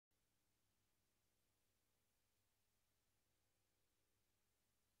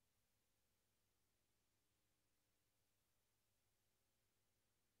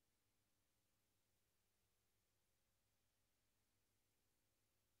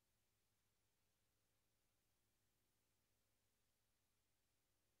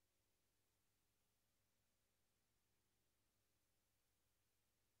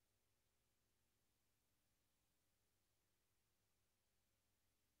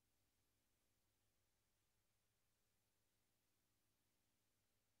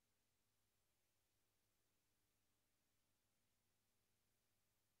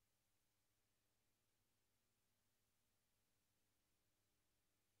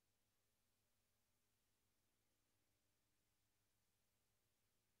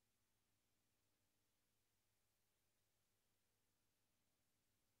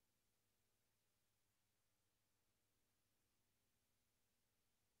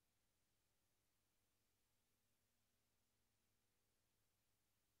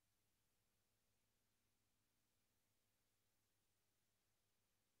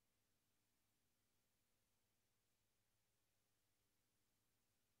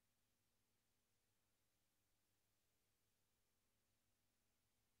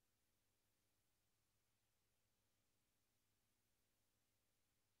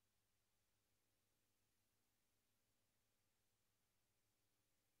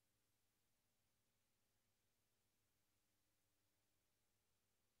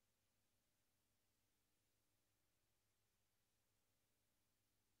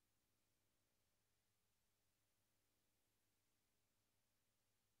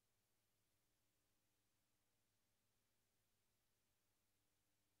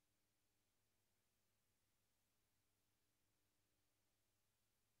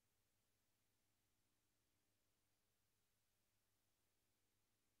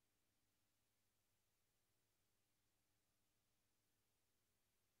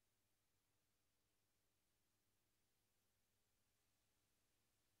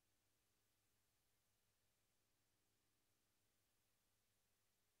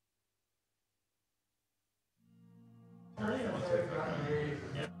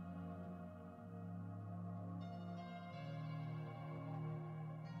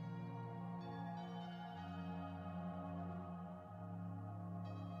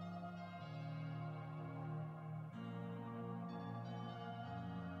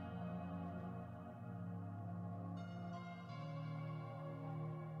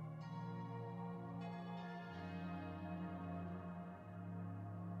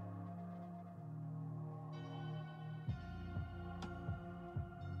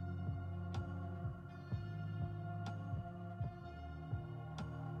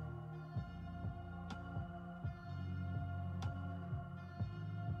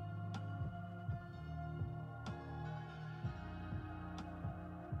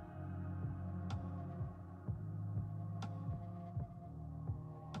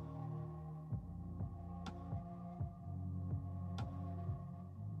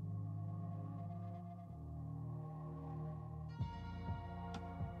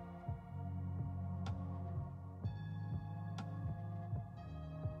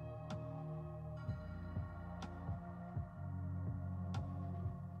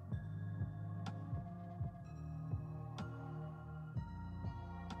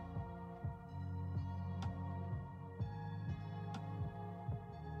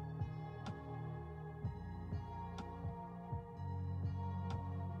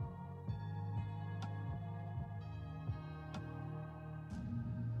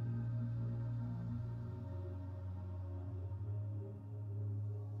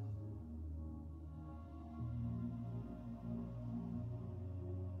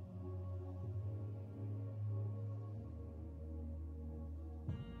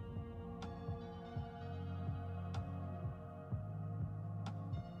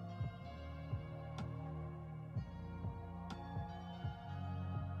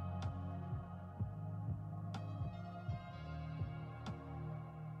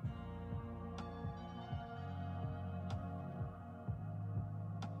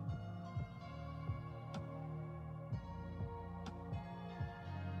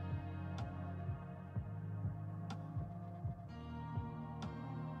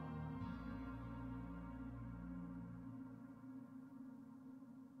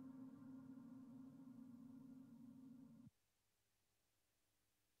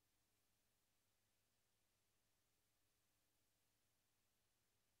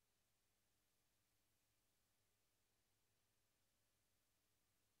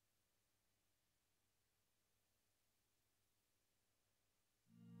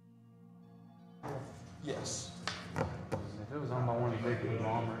Yes. If it was owned by one of the big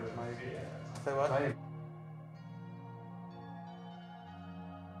conglomerates, maybe. Say what? Maybe.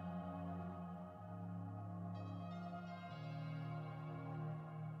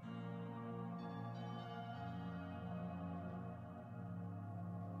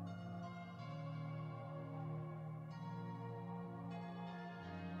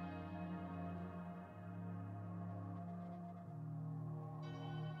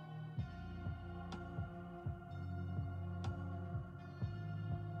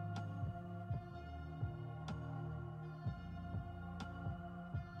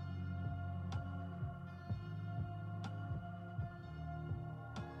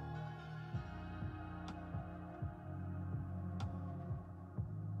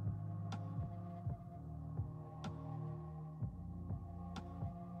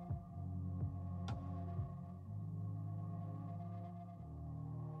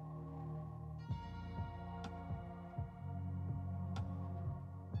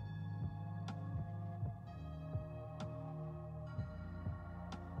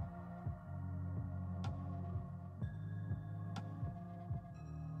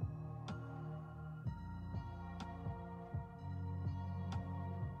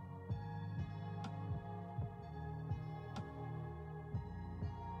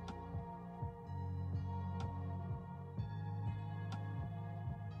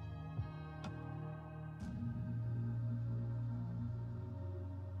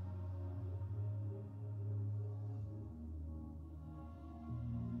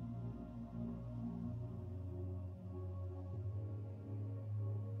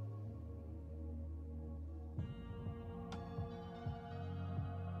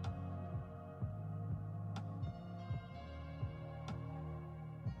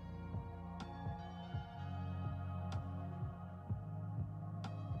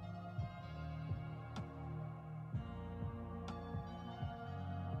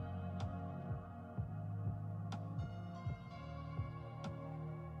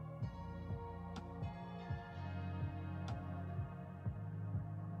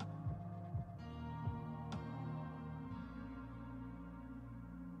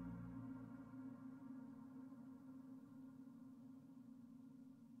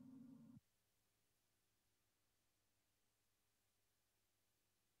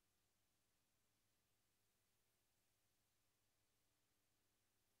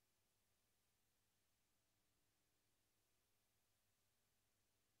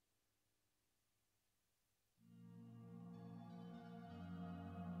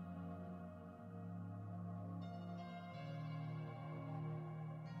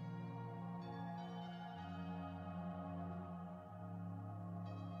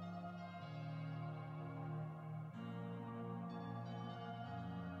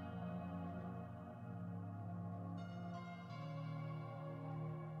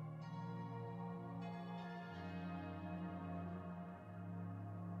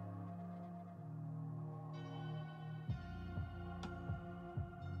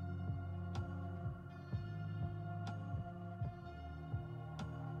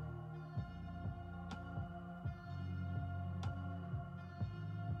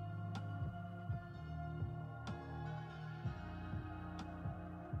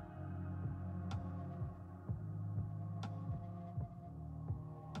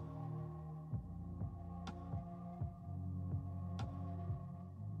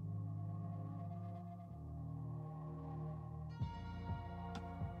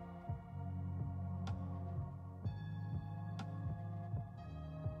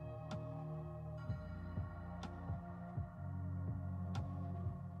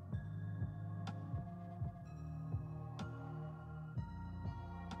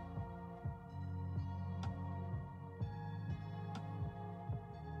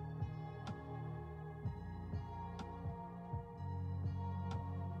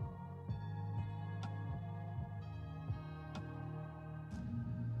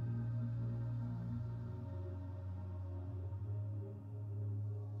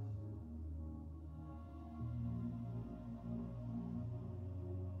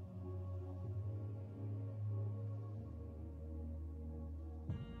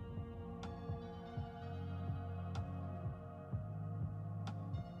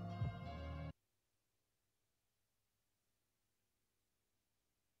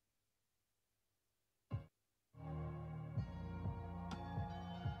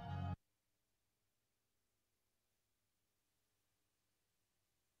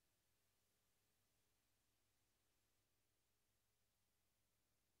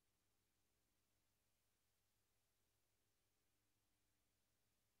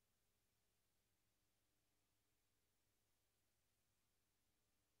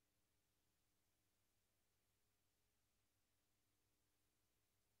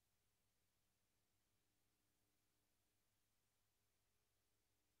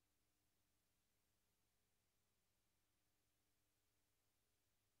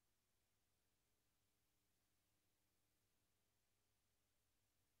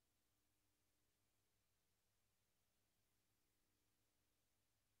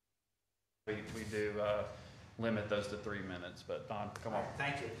 we do limit those to 3 minutes. But Don, come on.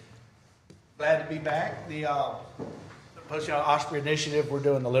 Thank you. Glad to be back. The Posting on Osprey Initiative, we're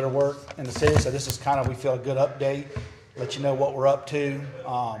doing the litter work in the city, so this is kind of, we feel, a good update, let you know what we're up to,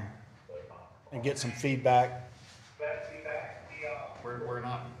 and get some feedback. We're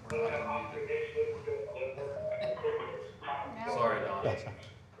not sorry, Don. That's me.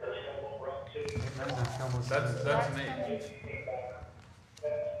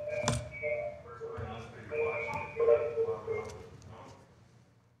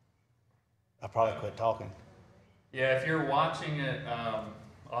 I'll probably quit talking. Yeah, if you're watching it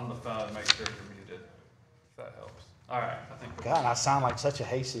on the phone, make sure you're muted, if that helps. All right, I think. God, I sound like such a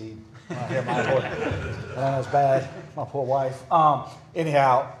hayseed when I hear my voice. I know it's bad, my poor wife.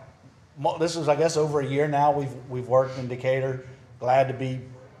 Anyhow, this is, I guess, over a year now we've worked in Decatur. Glad to be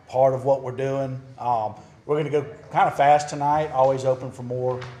part of what we're doing. We're going to go kind of fast tonight. Always open for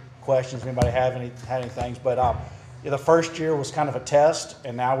more questions. If anybody had any things, but the first year was kind of a test,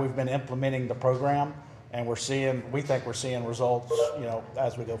 and now we've been implementing the program, and we think we're seeing results,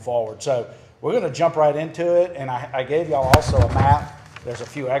 as we go forward. So we're going to jump right into it, and I gave y'all also a map. There's a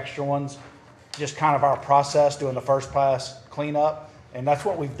few extra ones, just kind of our process doing the first pass cleanup, and that's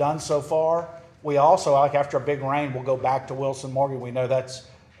what we've done so far. We also, like after a big rain, we'll go back to Wilson Morgan. We know that's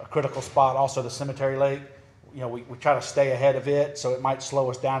a critical spot. Also the Cemetery Lake, we try to stay ahead of it, so it might slow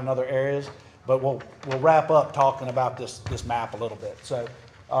us down in other areas. But we'll wrap up talking about this map a little bit. So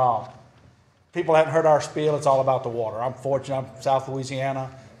people haven't heard our spiel. It's all about the water. I'm fortunate. I'm South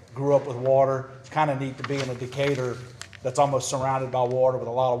Louisiana, grew up with water. It's kind of neat to be in a Decatur that's almost surrounded by water, with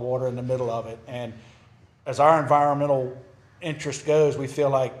a lot of water in the middle of it. And as our environmental interest goes, we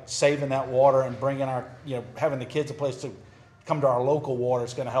feel like saving that water and bringing having the kids a place to come to our local water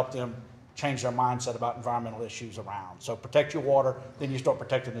is going to help them change their mindset about environmental issues around. So protect your water, then you start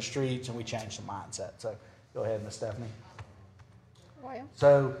protecting the streets, and we change the mindset. So go ahead, Ms. Stephanie. Well.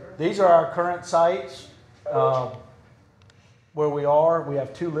 So these are our current sites where we are. We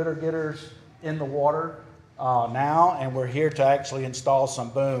have 2 litter getters in the water now, and we're here to actually install some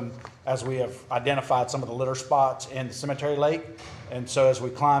boom as we have identified some of the litter spots in the Cemetery Lake. And so as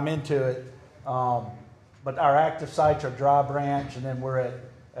we climb into it, but our active sites are Dry Branch, and then we're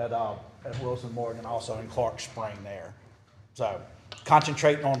at Wilson Morgan, also in Clark Spring there. So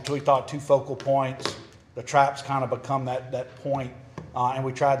concentrating on, we thought, 2 focal points. The traps kind of become that point, and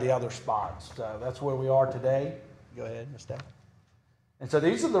we tried the other spots. So that's where we are today. Go ahead, Ms. Steph. And so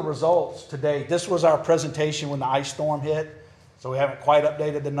these are the results today. This was our presentation when the ice storm hit, so we haven't quite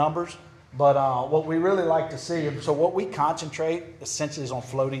updated the numbers. But what we really like to see, so what we concentrate essentially is on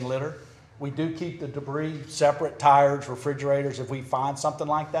floating litter. We do keep the debris separate, tires, refrigerators, if we find something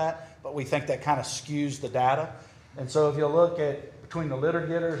like that, but we think that kind of skews the data. And so if you look at between the litter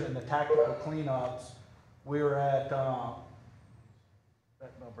getters and the tactical cleanups, we were at, that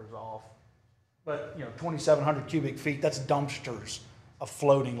number's off, but 2,700 cubic feet, that's dumpsters of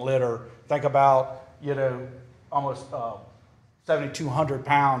floating litter. Think about, almost 7,200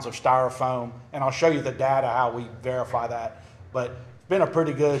 pounds of styrofoam, and I'll show you the data, how we verify that. But it's been a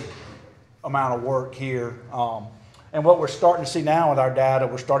pretty good amount of work here. And what we're starting to see now with our data,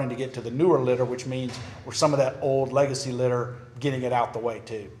 we're starting to get to the newer litter, which means we're some of that old legacy litter, getting it out the way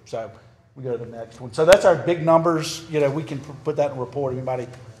too. So we go to the next one. So that's our big numbers. We can put that in a report if anybody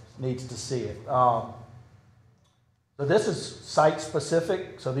needs to see it. So this is site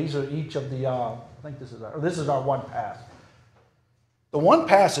specific. So these are each of the, I think this is our one pass. The one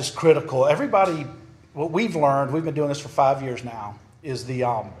pass is critical. Everybody, what we've learned, we've been doing this for 5 years now, is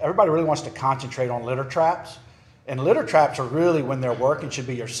everybody really wants to concentrate on litter traps. And litter traps are really, when they're working, should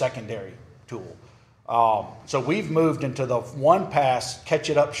be your secondary tool. So we've moved into the one pass, catch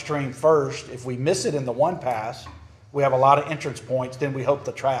it upstream first. If we miss it in the one pass, we have a lot of entrance points, then we hope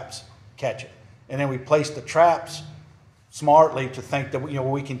the traps catch it. And then we place the traps smartly to think that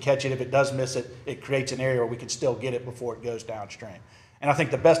we can catch it. If it does miss it, it creates an area where we can still get it before it goes downstream. And I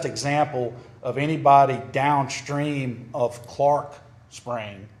think the best example of anybody downstream of Clark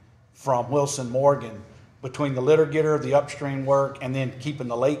Spring from Wilson Morgan, between the litter getter, the upstream work, and then keeping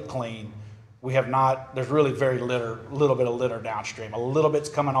the lake clean, there's really little bit of litter downstream. A little bit's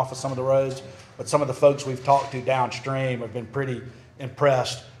coming off of some of the roads, but some of the folks we've talked to downstream have been pretty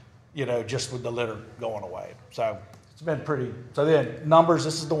impressed, just with the litter going away. So it's been pretty, so then numbers,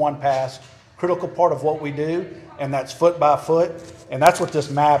 this is the one pass, critical part of what we do, and that's foot by foot, and that's what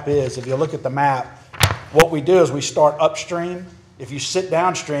this map is. If you look at the map, what we do is we start upstream. If you sit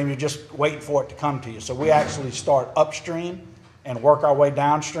downstream, you're just waiting for it to come to you. So we actually start upstream and work our way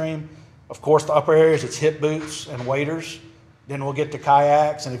downstream. Of course, the upper areas, it's hip boots and waders. then we'll get to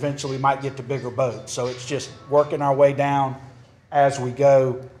kayaks, and eventually we might get to bigger boats. So it's just working our way down as we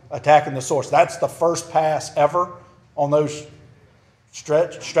go, attacking the source. That's the first pass ever on those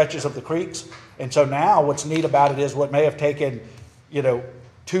stretches of the creeks. And so now what's neat about it is what may have taken,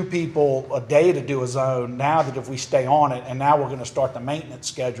 2 people a day to do a zone, now that if we stay on it, and now we're going to start the maintenance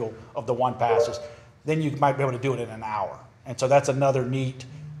schedule of the one passes, then you might be able to do it in an hour. And so that's another neat,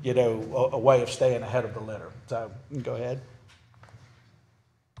 a way of staying ahead of the litter. So you can go ahead.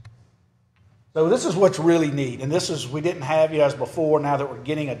 So this is what's really neat, and this is, we didn't have as before, now that we're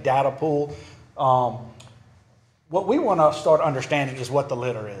getting a data pool. What we want to start understanding is what the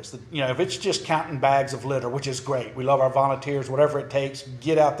litter is. If it's just counting bags of litter, which is great, we love our volunteers, whatever it takes,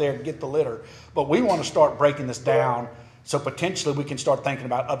 get out there and get the litter. But we want to start breaking this down so potentially we can start thinking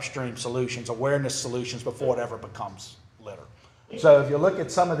about upstream solutions, awareness solutions before it ever becomes litter. So if you look at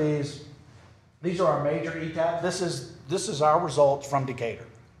some of these are our major ETAP. This is our results from Decatur.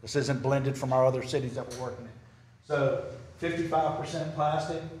 This isn't blended from our other cities that we're working in. So 55%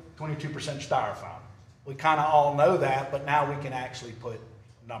 plastic, 22% styrofoam. We kind of all know that, but now we can actually put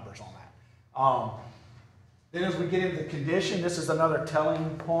numbers on that. Then as we get into the condition, this is another telling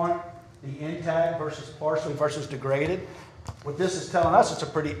point, the intact versus partially versus degraded. What this is telling us, it's a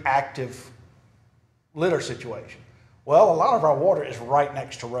pretty active litter situation. Well, a lot of our water is right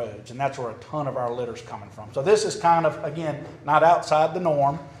next to roads, and that's where a ton of our litter's coming from. So this is kind of, again, not outside the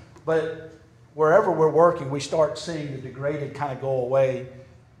norm, but wherever we're working, we start seeing the degraded kind of go away.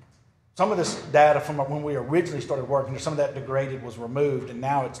 Some of this data from when we originally started working, some of that degraded was removed, and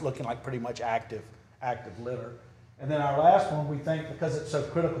now it's looking like pretty much active litter. And then our last one, we think, because it's so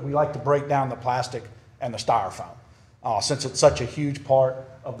critical, we like to break down the plastic and the styrofoam, since it's such a huge part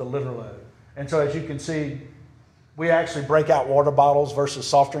of the litter load. And so as you can see, we actually break out water bottles versus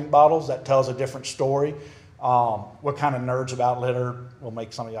soft drink bottles. That tells a different story. We're kind of nerds about litter. We'll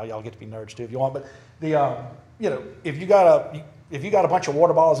make some of y'all get to be nerds too if you want. But if you got a bunch of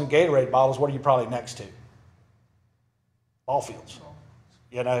water bottles and Gatorade bottles, what are you probably next to? Ball fields.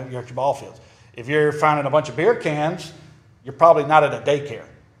 You're at your ball fields. If you're finding a bunch of beer cans, you're probably not at a daycare.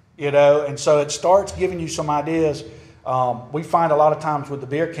 And so it starts giving you some ideas. We find a lot of times with the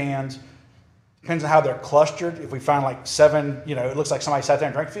beer cans, depends on how they're clustered. If we find like 7, it looks like somebody sat there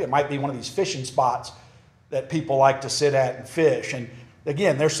and drank food, it might be one of these fishing spots that people like to sit at and fish. And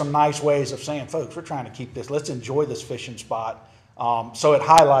again, there's some nice ways of saying, folks, we're trying to keep this, let's enjoy this fishing spot. So it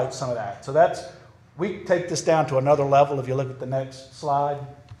highlights some of that. So we take this down to another level if you look at the next slide.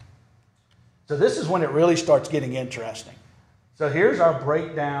 So this is when it really starts getting interesting. So here's our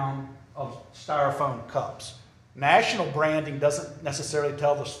breakdown of styrofoam cups. National branding doesn't necessarily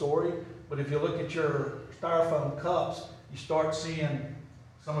tell the story, but if you look at your styrofoam cups, you start seeing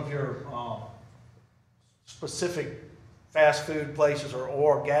some of your specific fast food places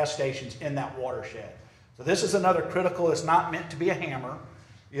or gas stations in that watershed. So this is another critical, it's not meant to be a hammer,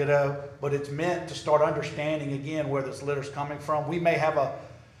 but it's meant to start understanding again where this litter's coming from. We may have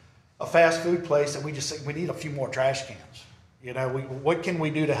a fast food place that we just say, we need a few more trash cans. What can we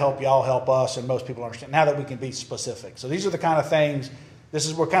do to help y'all help us? And most people understand now that we can be specific. So these are the kind of things,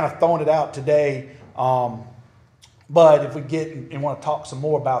 we're kind of throwing it out today. But if we get and want to talk some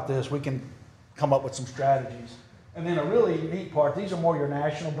more about this, we can come up with some strategies. And then a really neat part, these are more your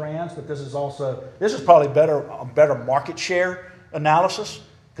national brands, but this is probably a better market share analysis,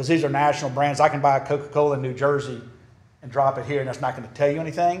 because these are national brands. I can buy a Coca-Cola in New Jersey and drop it here, and that's not going to tell you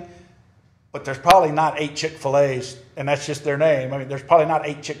anything. But there's probably not 8 Chick-fil-A's, and that's just their name. I mean, there's probably not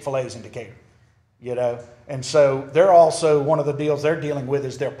 8 Chick-fil-A's in Decatur, And so they're also, one of the deals they're dealing with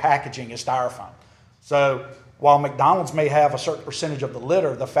is their packaging is styrofoam. So while McDonald's may have a certain percentage of the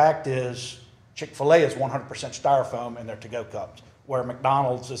litter, the fact is Chick-fil-A is 100% styrofoam in their to-go cups, where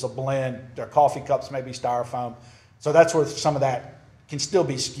McDonald's is a blend. Their coffee cups may be styrofoam. So that's where some of that can still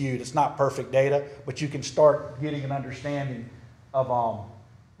be skewed. It's not perfect data, but you can start getting an understanding of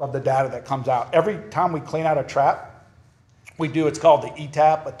the data that comes out. Every time we clean out a trap, it's called the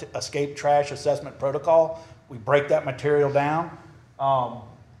ETAP, Escape Trash Assessment Protocol. We break that material down.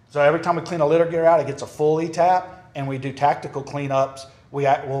 So every time we clean a litter gear out, it gets a full ETAP, and we do tactical cleanups.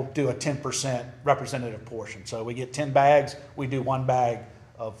 We'll do a 10% representative portion. So we get 10 bags, we do 1 bag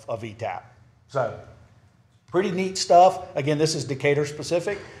of ETAP. So pretty neat stuff. Again, this is Decatur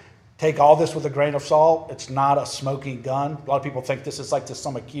specific. Take all this with a grain of salt. It's not a smoking gun. A lot of people think this is like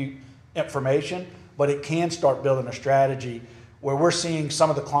some acute information, but it can start building a strategy where we're seeing some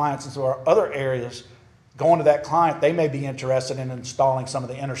of the clients in some of our other areas going to that client. They may be interested in installing some of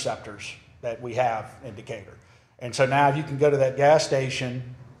the interceptors that we have in Decatur. And so now you can go to that gas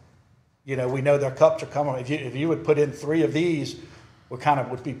station You know, we know their cups are coming. If you would put in 3 of these, we kind of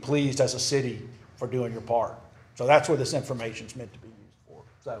would be pleased as a city for doing your part. So that's where this information's meant to be used for.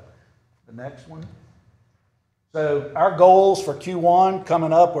 So the next one. So our goals for Q1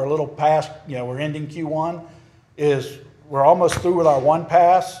 coming up, we're a little past, we're ending Q1, is we're almost through with our one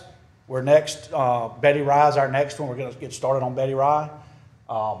pass. We're next, Betty Rye is our next one. We're going to get started on Betty Rye.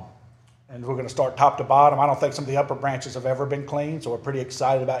 And we're going to start top to bottom. I don't think some of the upper branches have ever been cleaned, so we're pretty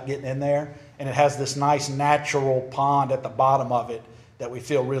excited about getting in there. And it has this nice natural pond at the bottom of it that we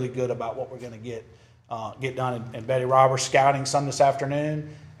feel really good about what we're going to get done. And Betty Rye, we're scouting some this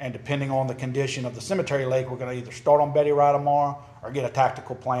afternoon, and depending on the condition of the cemetery lake, we're going to either start on Betty Rye tomorrow or get a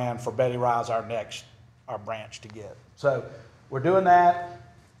tactical plan for Betty Rye as our branch to get. So we're doing that.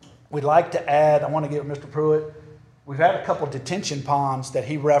 We'd like to add, I want to give Mr. Pruitt, we've had a couple of detention ponds that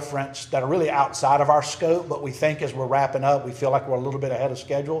he referenced that are really outside of our scope, but we think as we're wrapping up, we feel like we're a little bit ahead of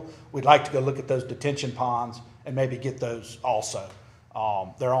schedule. We'd like to go look at those detention ponds and maybe get those also.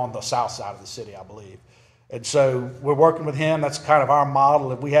 They're on the south side of the city, I believe. And so we're working with him. That's kind of our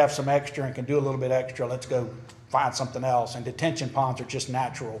model. If we have some extra and can do a little bit extra, let's go find something else. And detention ponds are just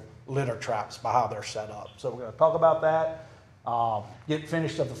natural litter traps by how they're set up. So we're going to talk about that. Get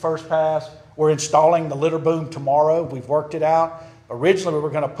finished of the first pass. We're installing the litter boom tomorrow. We've worked it out. Originally, we were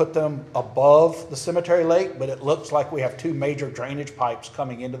going to put them above the cemetery lake, but it looks like we have 2 major drainage pipes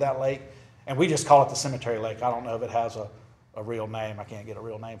coming into that lake, and we just call it the cemetery lake. I don't know if it has a real name. I can't get a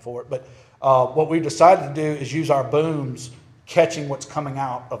real name for it. But what we decided to do is use our booms catching what's coming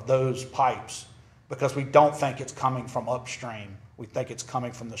out of those pipes, because we don't think it's coming from upstream. We think it's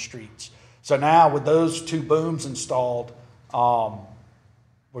coming from the streets. So now with those 2 booms installed,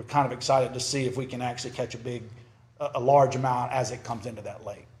 we're kind of excited to see if we can actually catch a large amount as it comes into that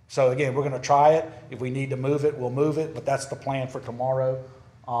lake. So again, we're going to try it. If we need to move it, we'll move it, but that's the plan for tomorrow.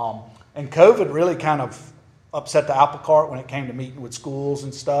 And COVID really kind of upset the apple cart when it came to meeting with schools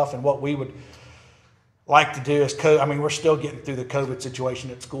and stuff. And what we would like to do is, we're still getting through the COVID situation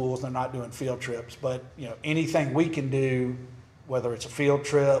at schools. They're not doing field trips, but anything we can do, whether it's a field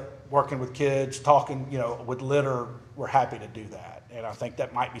trip, working with kids, talking, with litter, we're happy to do that. And I think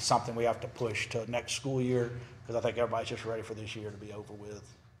that might be something we have to push to next school year, because I think everybody's just ready for this year to be over with,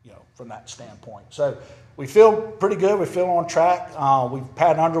 from that standpoint. So we feel pretty good. We feel on track.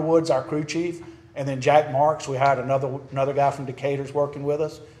 Pat Underwood's our crew chief, and then Jack Marks, we hired another guy from Decatur's working with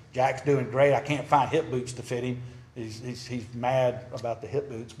us. Jack's doing great. I can't find hip boots to fit him. He's mad about the hip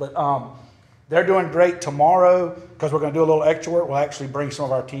boots, but they're doing great. Tomorrow, because we're going to do a little extra work, we'll actually bring some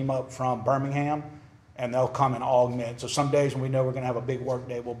of our team up from Birmingham, and they'll come and augment. So some days when we know we're going to have a big work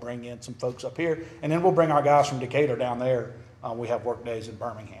day, we'll bring in some folks up here, and then we'll bring our guys from Decatur down there. We have work days in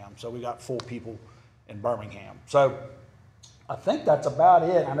Birmingham, so we got full people in Birmingham. So I think that's about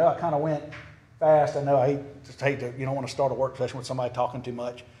it. I know I kind of went fast. I know I hate to, you don't want to start a work session with somebody talking too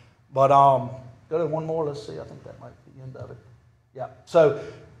much. But go to one more. Let's see. I think that might be the end of it. Yeah. So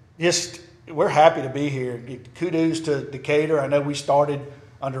we're happy to be here. Kudos to Decatur. I know we started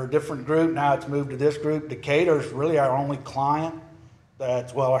under a different group. Now it's moved to this group. Decatur is really our only client.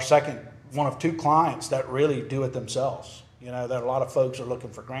 Our second one of 2 clients that really do it themselves. That a lot of folks are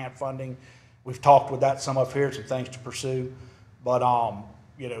looking for grant funding. We've talked with that some up here, some things to pursue. But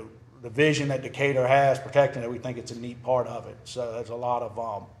the vision that Decatur has, protecting it, we think it's a neat part of it. So there's a lot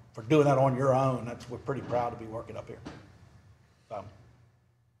of for doing that on your own. We're pretty proud to be working up here. So.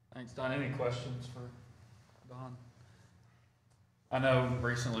 Thanks, Don. Any questions for Don? I know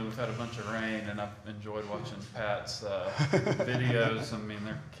recently we've had a bunch of rain, and I've enjoyed watching Pat's videos.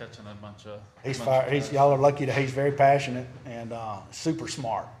 They're catching a bunch of. Y'all are lucky that he's very passionate and super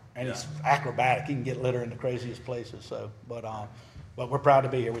smart, and he's acrobatic. He can get litter in the craziest places. So, but we're proud to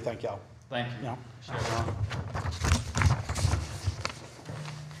be here. We thank y'all. Thank you. Yeah.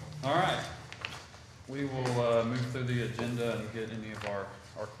 All right. We will move through the agenda and get any of our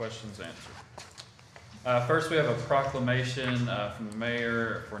questions answered. First, we have a proclamation from the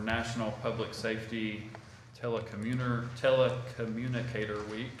mayor for National Public Safety Telecommunicator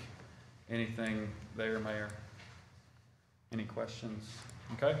Week. Anything there, Mayor? Any questions?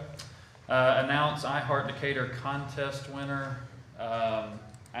 Okay. Announce I Heart Decatur contest winner.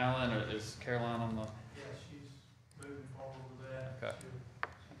 Alan, is Caroline on the? Yeah, she's moving forward with that. Okay.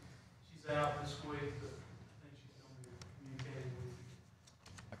 She's out this week, but I think she's going to be communicating with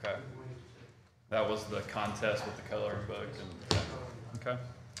you. Okay. That was the contest with the coloring books. Okay.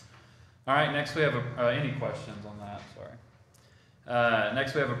 All right. Next, we have any questions on that? Sorry.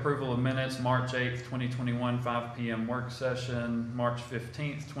 Next, we have approval of minutes. March 8th, 2021, 5 p.m. work session. March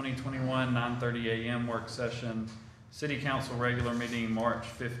 15th, 2021, 9:30 a.m. work session. City Council regular meeting, March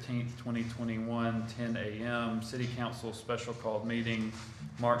 15th, 2021, 10 a.m. City Council special called meeting,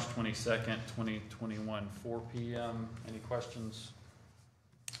 March 22nd, 2021, 4 p.m. Any questions?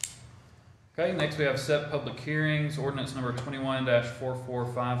 Okay, next we have set public hearings, ordinance number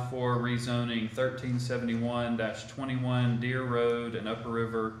 21-4454, rezoning 1371-21 Deer Road and Upper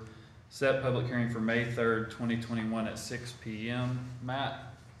River. Set public hearing for May 3rd, 2021 at 6 p.m. Matt?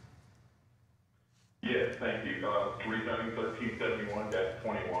 Yes, thank you. Rezoning 1371-21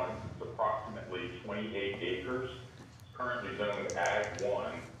 is approximately 28 acres. It's currently zoned Ag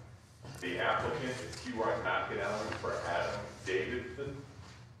 1. The applicant is Q. Wright McAnally for Adam Davidson.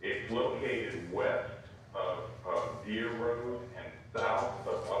 It's located west of Deer Road and south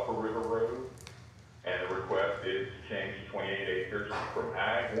of Upper River Road. And the request is to change 28 acres from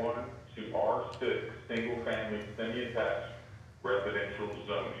Ag 1 to R6, single-family, semi-attached residential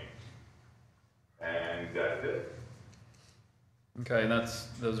zoning. And that's it. Okay,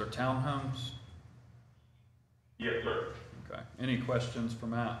 those are townhomes? Yes, sir. Okay, any questions for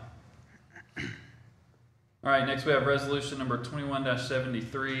Matt? All right, next we have resolution number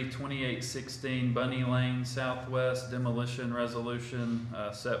 21-73, 2816 Bunny Lane Southwest demolition resolution,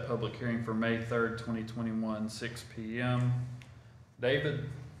 set public hearing for May 3rd, 2021, 6 p.m. David?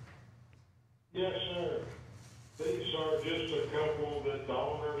 Yes, sir. These are just a couple that the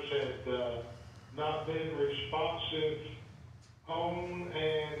owners had not been responsive on,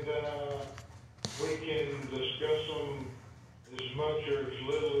 and we can discuss them as much or as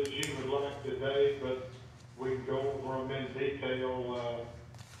little as you would like today, but we can go over them in detail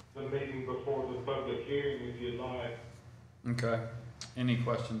the meeting before the public hearing if you'd like. Okay, any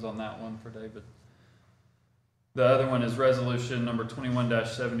questions on that one for David? The other one is resolution number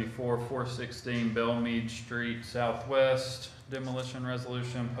 21-74, 416 Belmead Street Southwest demolition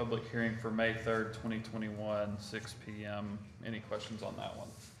resolution, public hearing for May 3rd, 2021, 6 p.m. Any questions on that one?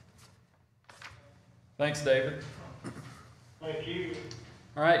 Thanks, David. Thank you.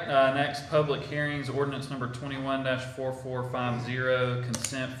 All right, next public hearings, ordinance number 21-4450,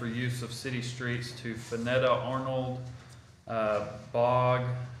 consent for use of city streets to Finetta Arnold, Bog,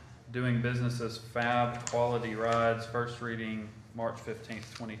 doing business as Fab Quality Rides, first reading March 15th,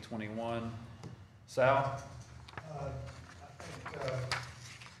 2021. Sal? I think,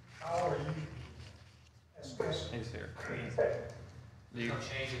 how are you discussing? He's here. Do you, No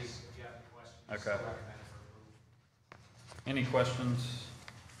changes, if you have any questions. Okay. Still recommended for approval. any questions?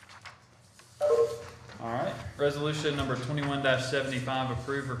 All right, resolution number 21-75,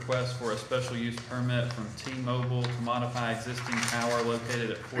 approve request for a special use permit from T-Mobile to modify existing tower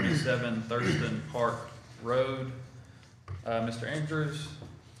located at 47 Thurston Park Road. Mr. Andrews?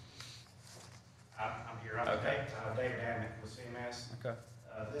 I'm here. I'm Okay. David Amick with CMS. Okay.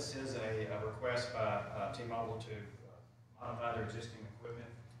 This is a request by T-Mobile to modify their existing equipment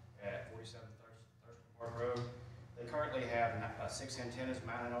at 47 Thurston Park Road. They currently have 6 antennas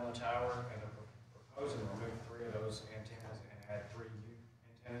mounted on the tower, and they're proposing to remove 3 of those antennas and add 3 new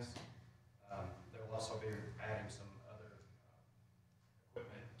antennas. They will also be adding some other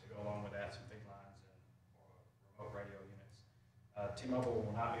equipment to go along with that, some big lines and remote radio units. T-Mobile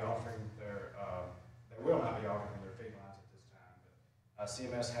will not be offering their feed lines at this time, but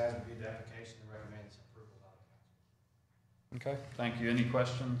CMS has reviewed the application and recommends approval by the council. Okay, thank you. Any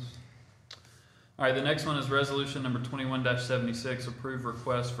questions? All right, the next one is resolution number 21-76, approve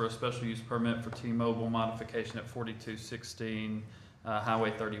request for a special use permit for T-Mobile modification at 4216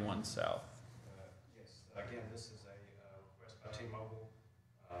 Highway 31 South. Yes, again, this is a request by T-Mobile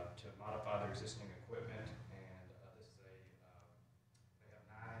to modify their existing equipment, and this is they have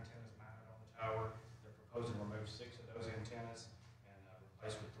 9 antennas mounted on the tower. They're proposing to remove 6 of those antennas and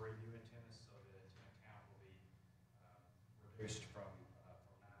replace with 3 new antennas, so the antenna count will be reduced from 9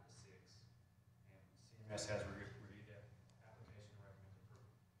 to 6. And CMS has reviewed that application and recommends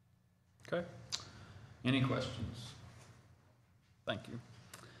approval. Okay. Any questions? Thank you.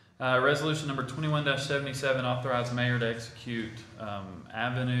 Resolution number 21-77, authorize mayor to execute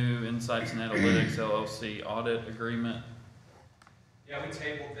Avenue Insights and Analytics LLC audit agreement. Yeah, we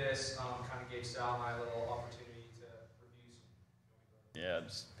tabled this, kind of gave Sal and I a little opportunity to review some. Yeah,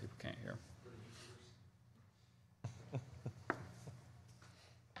 just people can't hear.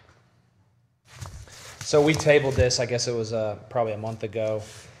 So we tabled this, I guess it was probably a month ago.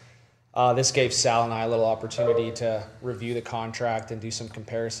 This gave Sal and I a little opportunity to review the contract and do some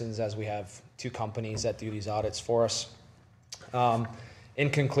comparisons, as we have 2 companies that do these audits for us. In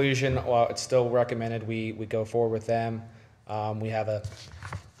conclusion, while it's still recommended we go forward with them, we have a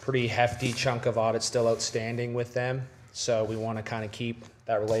pretty hefty chunk of audits still outstanding with them. So we want to kind of keep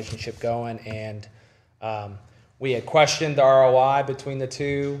that relationship going, and We had questioned the ROI between the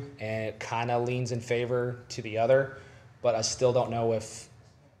two, and it kind of leans in favor to the other, but I still don't know if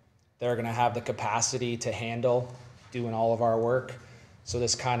they're going to have the capacity to handle doing all of our work. So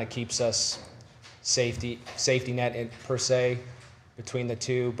this kind of keeps us safety net per se between the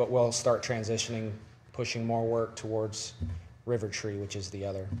two, but we'll start transitioning, pushing more work towards River Tree, which is the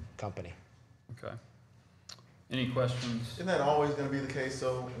other company. Okay. Any questions? Isn't that always gonna be the case,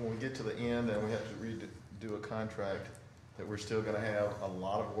 though, when we get to the end and we have to redo a contract, that we're still gonna have a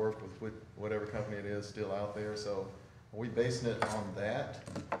lot of work with whatever company it is still out there? So are we basing it on that?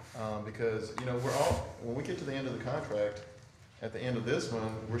 Because, you know, when we get to the end of the contract, at the end of this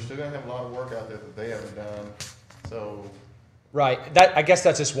one, we're still gonna have a lot of work out there that they haven't done, so. Right. I guess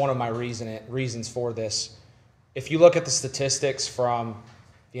that's just one of my reasons for this. If you look at the statistics from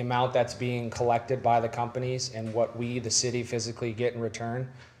the amount that's being collected by the companies and what we, the city, physically get in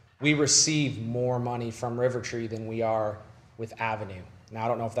return, we receive more money from River Tree than we are with Avenue. Now, I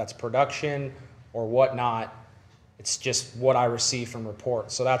don't know if that's production or whatnot. It's just what I receive from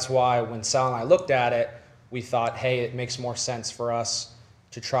reports. So that's why when Sal and I looked at it, we thought, hey, it makes more sense for us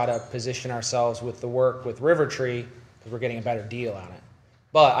to try to position ourselves with the work with River Tree because we're getting a better deal on it.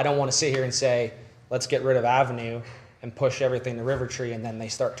 But I don't want to sit here and say, let's get rid of Avenue and push everything to River Tree, and then they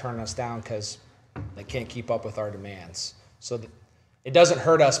start turning us down because they can't keep up with our demands. So it doesn't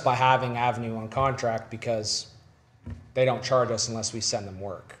hurt us by having Avenue on contract because they don't charge us unless we send them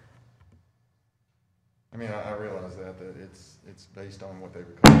work. I mean, I realize that it's based on what they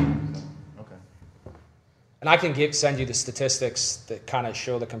record, so, okay. And I can send you the statistics that kind of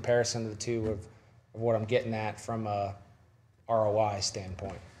show the comparison of the two of what I'm getting at from a ROI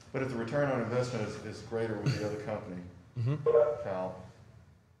standpoint. But if the return on investment is greater with the other company, Cal,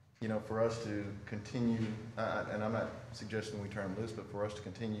 you know, for us to continue, and I'm not suggesting we turn them loose, but for us to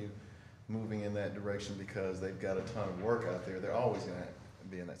continue moving in that direction because they've got a ton of work out there, they're always going to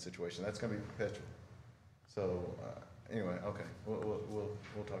be in that situation. That's going to be perpetual. So anyway, okay, we'll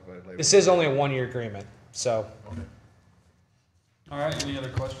talk about it later. This is only a 1-year agreement, so. Okay. All right, any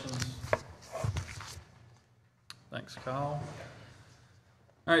other questions? Thanks, Kyle.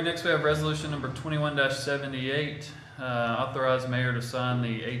 All right, next we have resolution number 21-78. Authorize mayor to sign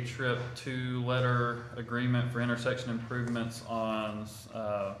the A-Trip 2 letter agreement for intersection improvements on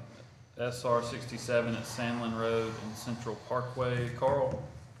SR 67 at Sandlin Road and Central Parkway. Carl?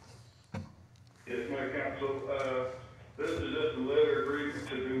 Yes, Mayor Council, this is just a letter agreement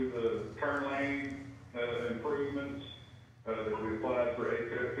to do the turn lane improvements that we applied for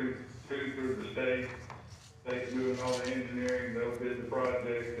A-Trip 2 through the state. State's doing all the engineering, they'll bid the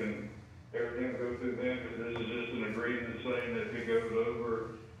project, and everything will go through them. This is just an agreement saying that if it goes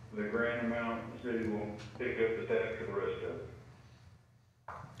over the grant amount, the city will pick up the tab for the rest of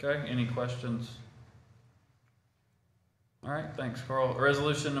it. Okay, any questions? All right, thanks, Carl.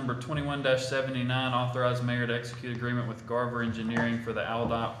 Resolution number 21-79, authorize mayor to execute agreement with Garver Engineering for the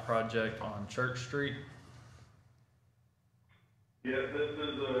ALDOT project on Church Street. Yes, this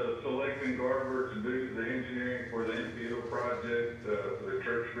is selecting Garver to do the engineering for the NPO project, for the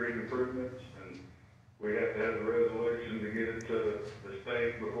Church Street improvements, and we have to have the resolution to get it to the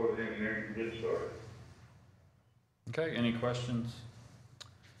state before the engineering can get started. Okay, any questions?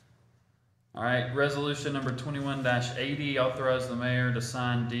 All right, resolution number 21-80, authorize the mayor to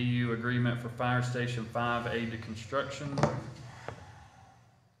sign DU agreement for Fire Station 5 aid to construction.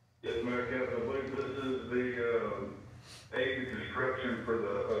 Yes, Mayor Council, I believe this is the aid to construction for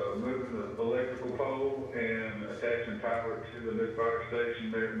the moving the electrical pole and attaching power to the new fire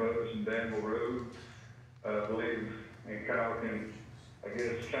station there at Moses and Danville Road. I believe, and Kyle can, I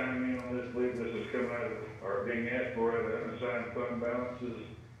guess, chime in on this. I believe this is coming out of, or being asked for out of unassigned fund balances.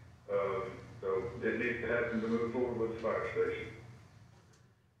 So it needs to happen to move forward with the fire station.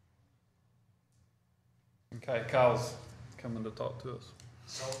 Okay, Kyle's coming to talk to us.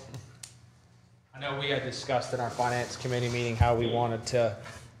 So, I know we had discussed in our finance committee meeting how we wanted to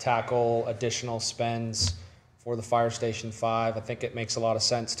tackle additional spends for the Fire Station 5. I think it makes a lot of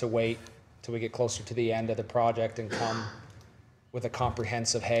sense to wait till we get closer to the end of the project and come with a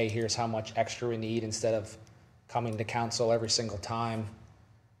comprehensive, hey, here's how much extra we need, instead of coming to council every single time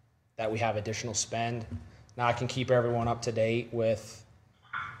that we have additional spend. Now, I can keep everyone up to date with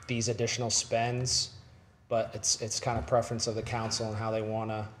these additional spends, but it's kind of preference of the council and how they want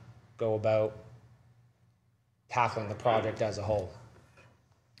to go about tackling the project as a whole.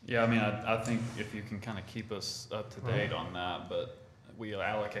 Yeah, I mean, I think if you can kind of keep us up to date on that, but we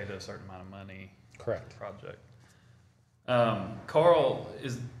allocated a certain amount of money. Correct. Project. Carl,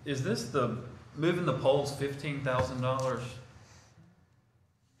 is this the moving the poles $15,000?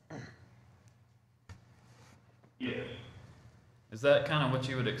 Is that kind of what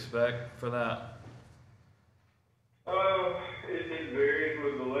you would expect for that? It varies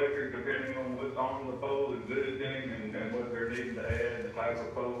with electric depending on what's on the pole existing and what they're needing to add, the type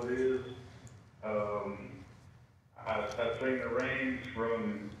of pole it is. I've seen the range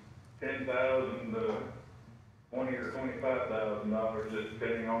from $10,000 to $20,000 or $25,000, just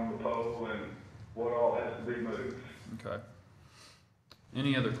depending on the pole and what all has to be moved. Okay.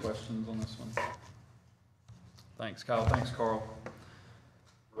 Any other questions on this one? Thanks, Kyle. Thanks, Carl.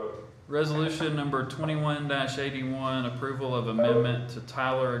 Resolution number 21-81, approval of amendment to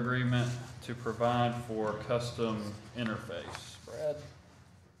Tyler agreement to provide for custom interface. Brad?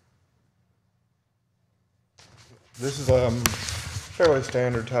 This is fairly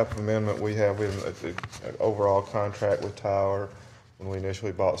standard type of amendment we have. We have an overall contract with Tyler. When we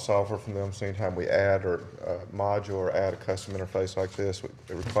initially bought software from them, so anytime we add or module or add a custom interface like this, it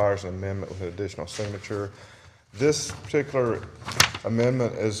requires an amendment with an additional signature. This particular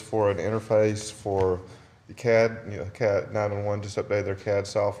amendment is for an interface for the CAD, CAD 911 just updated their CAD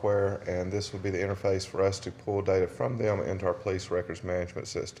software, and this would be the interface for us to pull data from them into our police records management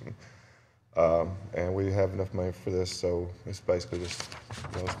system. And we have enough money for this, so it's basically just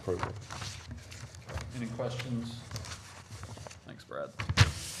y'all's approval. Any questions? Thanks, Brad.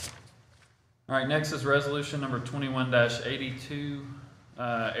 All right, next is resolution number 21-82,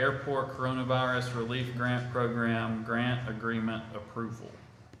 Airport Coronavirus Relief Grant Program Grant Agreement Approval.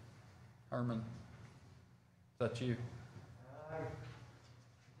 Herman, is that you?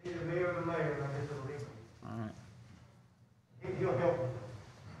 Either me or the mayor, I guess it'll leave me. All right. He'll help me.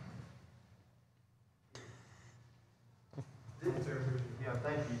 Yeah,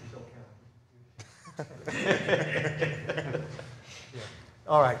 thank you, so kind.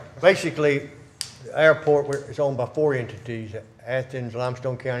 All right, basically, the airport is owned by 4 entities, Athens,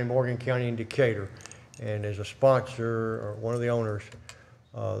 Limestone County, Morgan County, and Decatur. And as a sponsor, or one of the owners,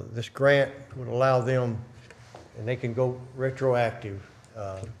 this grant would allow them, and they can go retroactive.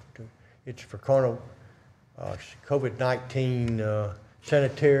 It's for COVID-19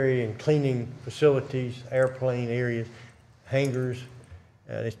 sanitary and cleaning facilities, airplane areas, hangars.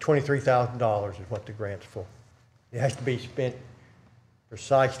 It's $23,000 is what the grant's for. It has to be spent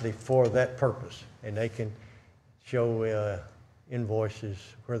precisely for that purpose, and they can show invoices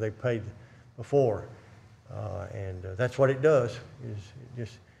where they paid before, and that's what it does. Is it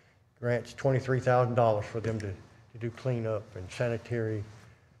just grants $23,000 for them to do cleanup and sanitary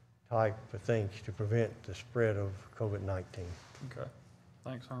type of things to prevent the spread of COVID-19. Okay.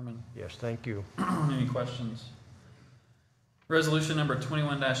 Thanks, Herman. Yes, thank you. Any questions? Resolution number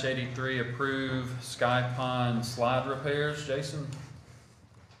 21-83, approve Sky Pond slide repairs. Jason?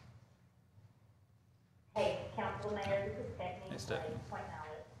 Hey, Council Mayor, this is Stephanie. Hey, Stephanie. Point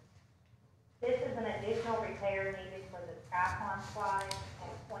Mallet. This is an additional repair needed for the Sky Pond slide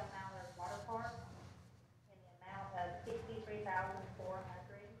at Point Mallet Water Park in the amount of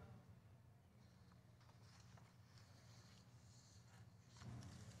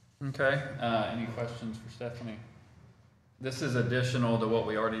 $63,400. Okay. Any questions for Stephanie? This is additional to what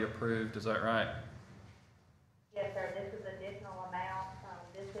we already approved, is that right? Yes, sir, this is additional amount.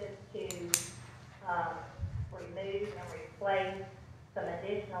 This is to remove and replace some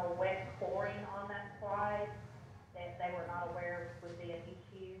additional wet pouring on that slide that they were not aware would be an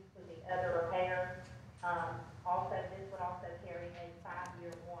issue with the other repair. Also, this would also carry a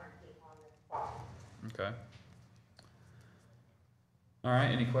 5-year warranty on this slide. Okay. All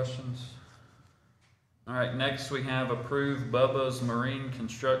right, any questions? All right, next we have approve Bubba's Marine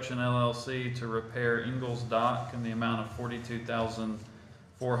Construction LLC to repair Ingalls Dock in the amount of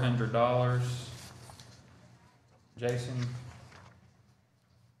 $42,400. Jason?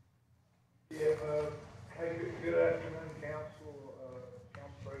 Yeah, hey, good afternoon, council,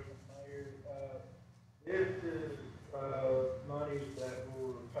 council president, mayor. This is, monies that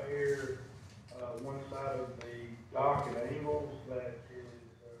will repair, one side of the dock at Ingalls that is,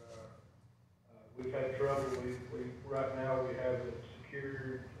 we've had trouble. Right now we have it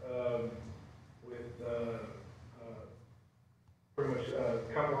secured, with, pretty much,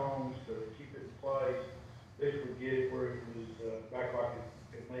 come-ons to keep it in place. This would get it where it was, back like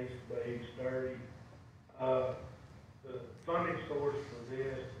it needs to be, sturdy. The funding source for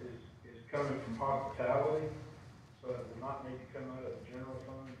this is coming from hospitality, so it will not need to come out of the general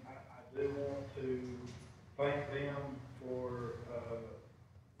fund. I do want to thank them for,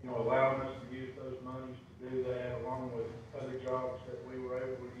 allowing us to use those monies to do that, along with other jobs that we were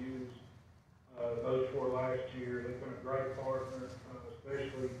able to use those for last year. They've been a great partner,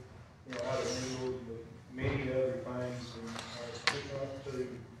 especially out of Ingalls with many other things, and we want to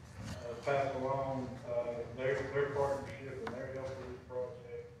pass along their partnership and their help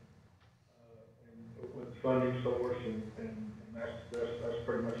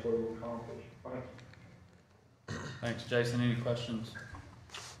that's what we'll accomplish. Thank you. Thanks, Jason. Any questions?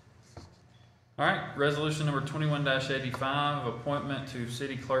 All right, resolution number 21-85, appointment to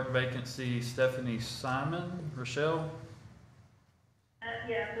city clerk vacancy, Stephanie Simon. Rochelle?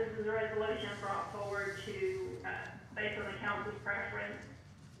 Yes, this is a resolution brought forward to, based on the council's preference,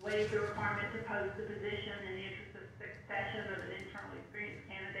 waive the requirement to post the position in the interest of succession of an internally experienced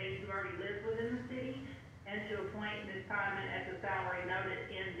candidate who already lives within the city, and to appoint Ms. Simon at the salary noted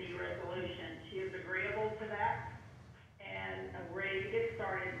in the resolution. She is agreeable to that and ready to get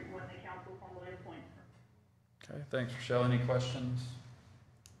started when the council formally appoints her. Okay, thanks, Rochelle. Any questions?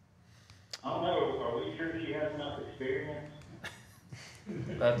 I don't know, are we sure she has enough experience?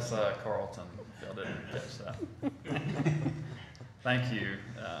 That's Carlton. Y'all didn't catch that. Thank you,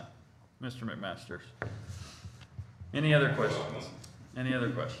 Mr. McMasters. Any other questions? Any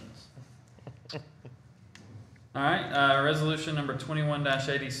other questions? All right, resolution number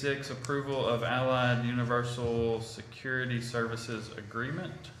 21-86, approval of Allied Universal Security Services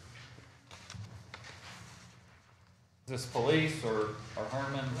Agreement. Is this police or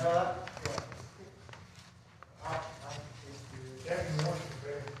Herman? Tell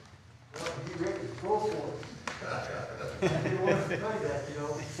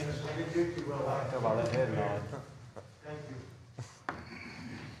by that head nod.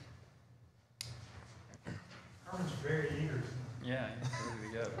 Yeah, he's ready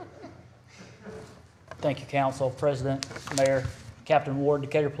to go. Thank you, Council, President, Mayor, Captain Ward,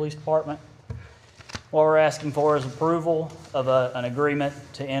 Decatur Police Department. What we're asking for is approval of an agreement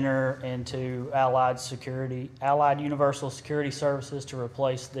to enter into Allied Universal Security Services to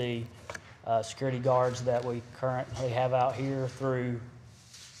replace the security guards that we currently have out here through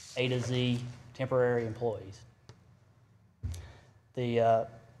A to Z temporary employees. The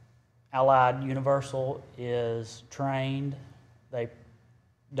Allied Universal is trained. They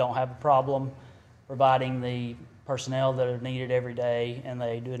don't have a problem providing the personnel that are needed every day, and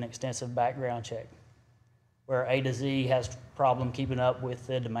they do an extensive background check. Where A to Z has problem keeping up with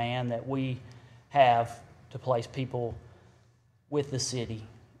the demand that we have to place people with the city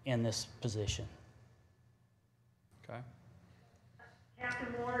in this position. Okay.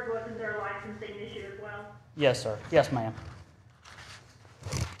 Captain Ward, wasn't there a licensing issue as well? Yes, sir. Yes, ma'am.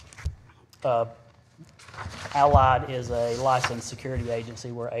 Allied is a licensed security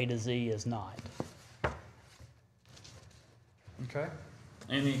agency where A to Z is not. Okay.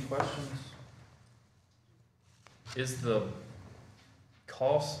 Any questions? Is the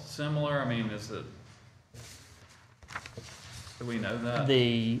cost similar? I mean, is it, do we know that?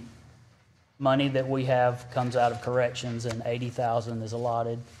 The money that we have comes out of corrections, and $80,000 is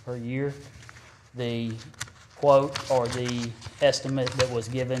allotted per year. The quote or the estimate that was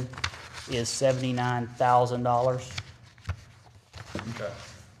given is $79,000. Okay.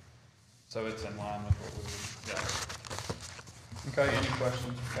 So it's in line with what we got. Okay, any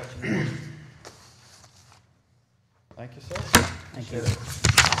questions for Captain Ward? Thank you, sir. Thank you.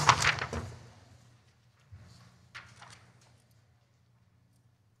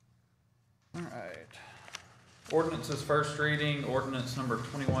 All right. Ordinance's first reading, ordinance number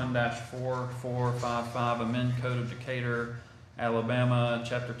 21-4455, amend Code of Decatur, Alabama,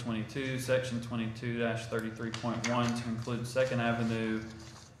 Chapter 22, Section 22-33.1 to include Second Avenue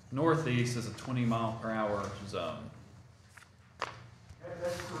Northeast as a 20-mile-per-hour zone.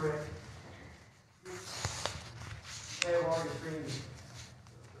 That's correct. They have already seen the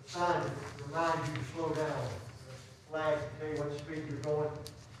sign that reminds you to slow down, the flag to tell you what speed you're going.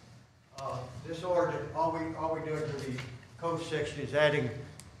 This ordinance, all we doing to the code section is adding,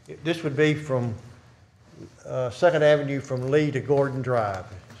 this would be from Second Avenue from Lee to Gordon Drive,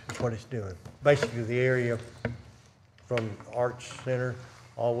 is what it's doing. Basically the area from Arts Center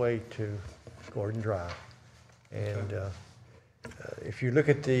all the way to Gordon Drive. And if you look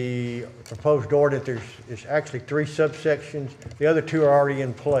at the proposed ordinance, there's actually 3 subsections. The other 2 are already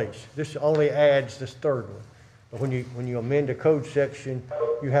in place. This only adds this 3rd one. But when you amend a code section,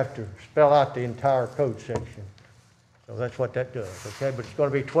 you have to spell out the entire code section. So that's what that does, okay? But it's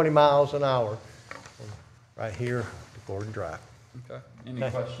going to be 20 miles an hour from right here to Gordon Drive. Okay. Any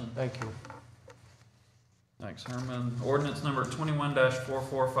questions? Thank you. Thanks, Herman. Ordinance number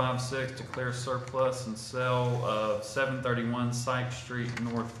 21-4456, declare surplus and sale of 731 Sykes Street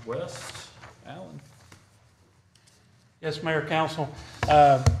Northwest. Alan? Yes, Mayor, Council.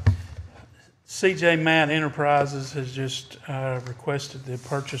 CJ Matt Enterprises has just requested the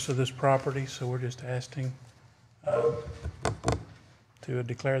purchase of this property, so we're just asking to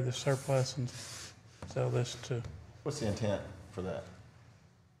declare this surplus and sell this to. What's the intent for that?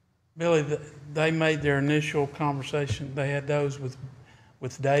 Billy, they made their initial conversation. They had those with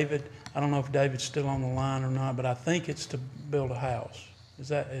with David. I don't know if David's still on the line or not, but I think it's to build a house.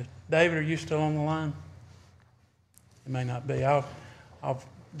 David, are you still on the line? It may not be. I'll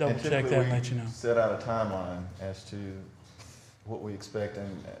double And check that and let you know. Set out a timeline as to what we expect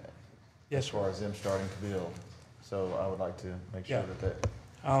and Yes, as far as them starting to build. So I would like to make sure Yeah. that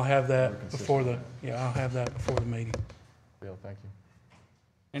I'll have we're that consistent before the, with that. yeah, I'll have that before the meeting. Bill, thank you.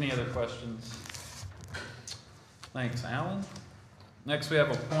 Any other questions? Thanks, Alan. Next, we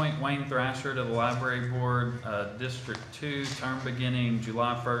have appoint Wayne Thrasher to the Library Board, District 2, term beginning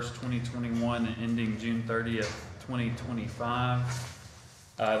July 1st, 2021 and ending June 30th, 2025.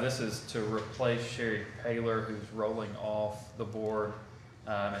 This is to replace Sherry Paler, who's rolling off the board.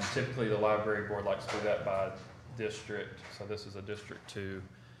 And typically, the Library Board likes to do that by district, so this is a District 2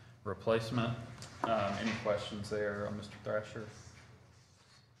 replacement. Any questions there on Mr. Thrasher?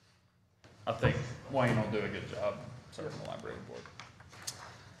 I think Wayne will do a good job serving the Library Board.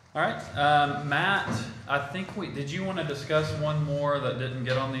 All right, Matt, I think did you want to discuss one more that didn't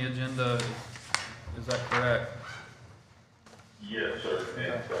get on the agenda? Is that correct? Yes, sir,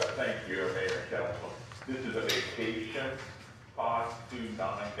 and thank you, Mayor and Council. This is a vacation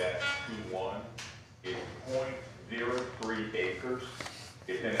 529-21. It's 0.03 acres.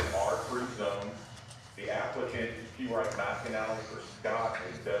 It's in an R3 zone. The applicant is P. Wright McAnally for Scott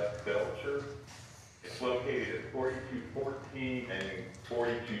and Beth Belcher. It's located at 4214 and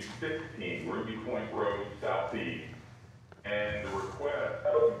 4216 Ruby Point Road Southeast. And the request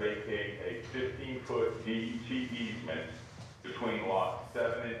is to vacate a 15-foot DET easement between lots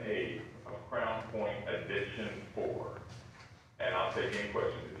 7 and 8 of Crown Point Addition 4. And I'll take any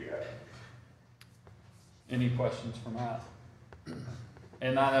questions if you have. Any questions for Matt?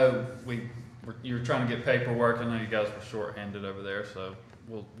 And I know you were trying to get paperwork. I know you guys were shorthanded over there, so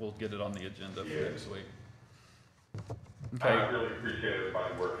we'll get it on the agenda for next week. Okay. I really appreciate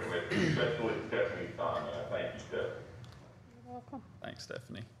everybody working with me, especially Stephanie Simon. Thank you, Stephanie. You're welcome. Thanks,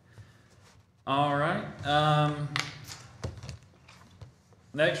 Stephanie. All right.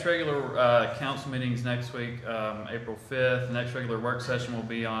 Next regular council meetings next week, April 5th. The next regular work session will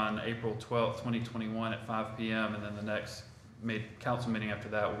be on April 12th, 2021 at 5 p.m. And then the next council meeting after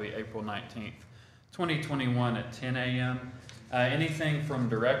that will be April 19th, 2021 at 10 a.m. Anything from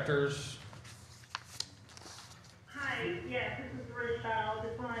directors? Hi, yes, this is Rochelle.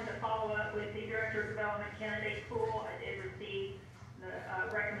 Just wanted to follow up with the Director of Development candidate pool. I did receive the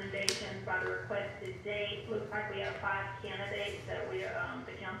recommendations by the requested date. Looks like we have 5 candidates that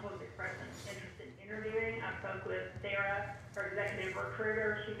the council has expressed an interest in interviewing. I spoke with Sarah, our executive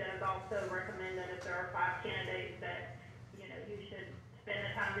recruiter. She does also recommend that if there are 5 candidates that, you should spend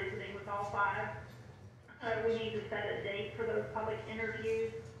the time visiting with all 5. We need to set a date for those public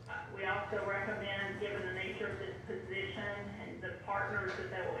interviews. We also recommend, given the nature of this position and the partners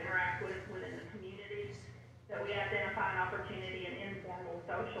that they will interact with within the community, that we identify an opportunity, an informal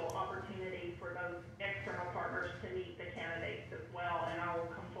social opportunity for those external partners to meet the candidates as well, and I will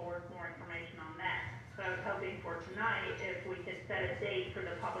come forward with more information on that. So I was hoping for tonight, if we could set a date for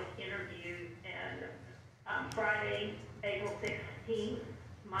the public interviews, and Friday, April 16th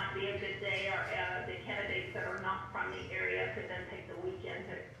might be a good day. The candidates that are not from the area could then take the weekend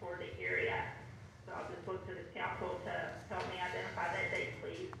to explore the area. So I'll just look to the council to help me identify that date,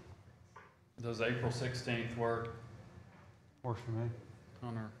 please. Does April 16th work? Works for me.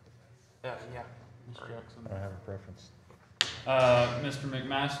 Connor? Yeah. Ms. Jackson? I don't have a preference. Mr.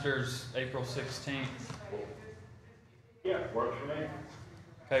 McMaster's April 16th. Yeah, works for me.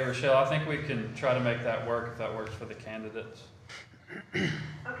 Okay, Rochelle, I think we can try to make that work if that works for the candidates.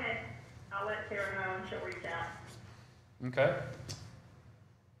 Okay, I'll let Sarah know and she'll reach out. Okay.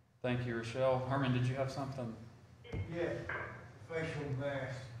 Thank you, Rochelle. Herman, did you have something? Yeah, facial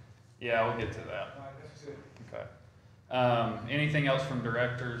mask. Yeah, we'll get to that. All right, that's good. Okay. Anything else from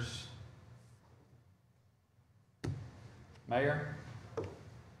directors? Mayor?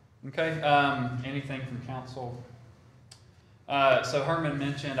 Okay, anything from council? So Herman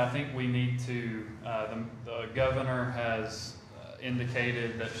mentioned, I think we need to, the governor has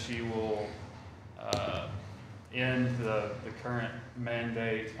indicated that she will end the current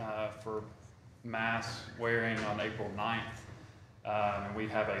mandate for mask wearing on April 9th. And we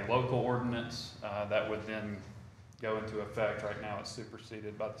have a local ordinance that would then go into effect. Right now it's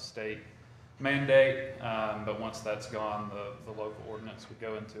superseded by the state mandate, but once that's gone, the local ordinance would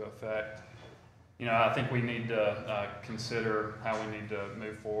go into effect. I think we need to consider how we need to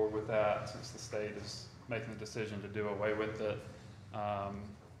move forward with that, since the state is making the decision to do away with it,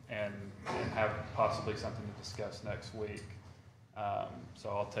 and have possibly something to discuss next week. So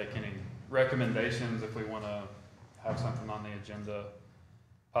I'll take any recommendations if we want to have something on the agenda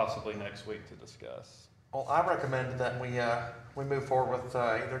possibly next week to discuss. Well, I recommend that we move forward with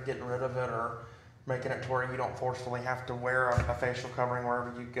either getting rid of it or making it to where you don't forcefully have to wear a facial covering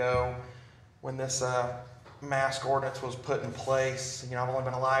wherever you go. When this mask ordinance was put in place, I've only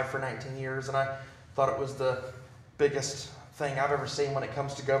been alive for 19 years, and I thought it was the biggest thing I've ever seen when it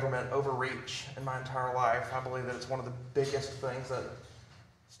comes to government overreach in my entire life. I believe that it's one of the biggest things that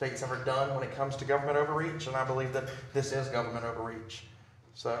state's ever done when it comes to government overreach, and I believe that this is government overreach.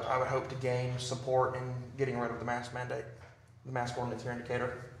 So I would hope to gain support in getting rid of the mask mandate, the mask ordinance here in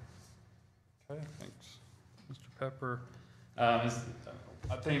Decatur. Okay, thanks. Mr. Pepper, I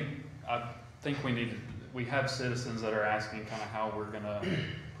think we have citizens that are asking kind of how we're gonna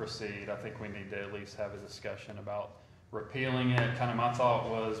proceed. I think we need to at least have a discussion about repealing it. Kind of my thought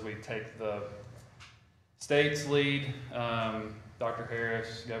was we take the state's lead, Dr.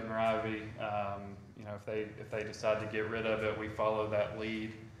 Harris, Governor Ivey, if they decide to get rid of it, we follow that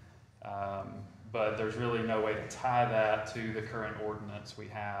lead. But there's really no way to tie that to the current ordinance we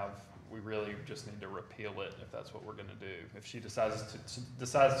have. We really just need to repeal it if that's what we're going to do. If she decides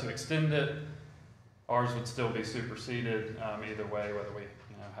to extend it, ours would still be superseded either way, whether we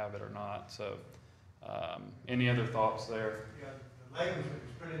have it or not. So, any other thoughts there? Yeah, the language that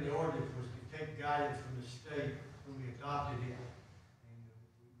was put in the ordinance was to take guidance from the state when we adopted it, and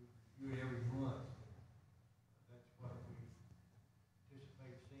we review it every month. That's what we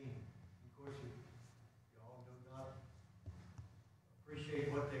anticipate seeing. Of course, if y'all do not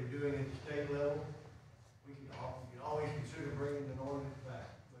appreciate what they're doing at the state level, we can always consider bringing an ordinance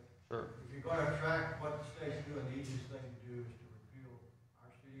back. But sure. If you're going to track what the state's doing, the easiest thing to do is to repeal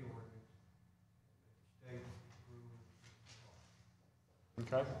our city ordinance.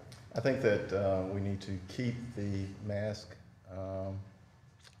 Okay. I think that we need to keep the mask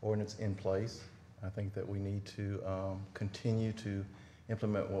ordinance in place. I think that we need to continue to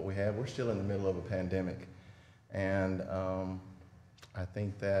implement what we have. We're still in the middle of a pandemic, and I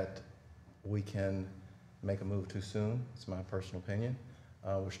think that we can make a move too soon. It's my personal opinion.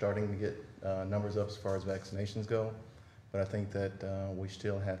 We're starting to get numbers up as far as vaccinations go, but I think that we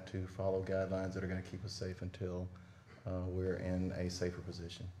still have to follow guidelines that are going to keep us safe until we're in a safer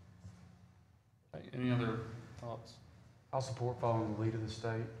position. Any other thoughts? I'll support following the lead of the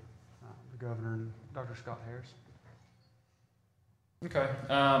state, the governor and Dr. Scott Harris. Okay.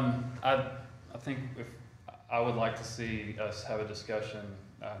 I think I would like to see us have a discussion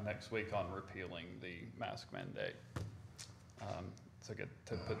next week on repealing the mask mandate. So get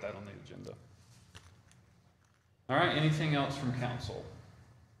to put that on the agenda. All right. Anything else from council?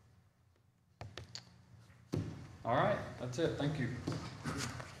 All right. That's it. Thank you.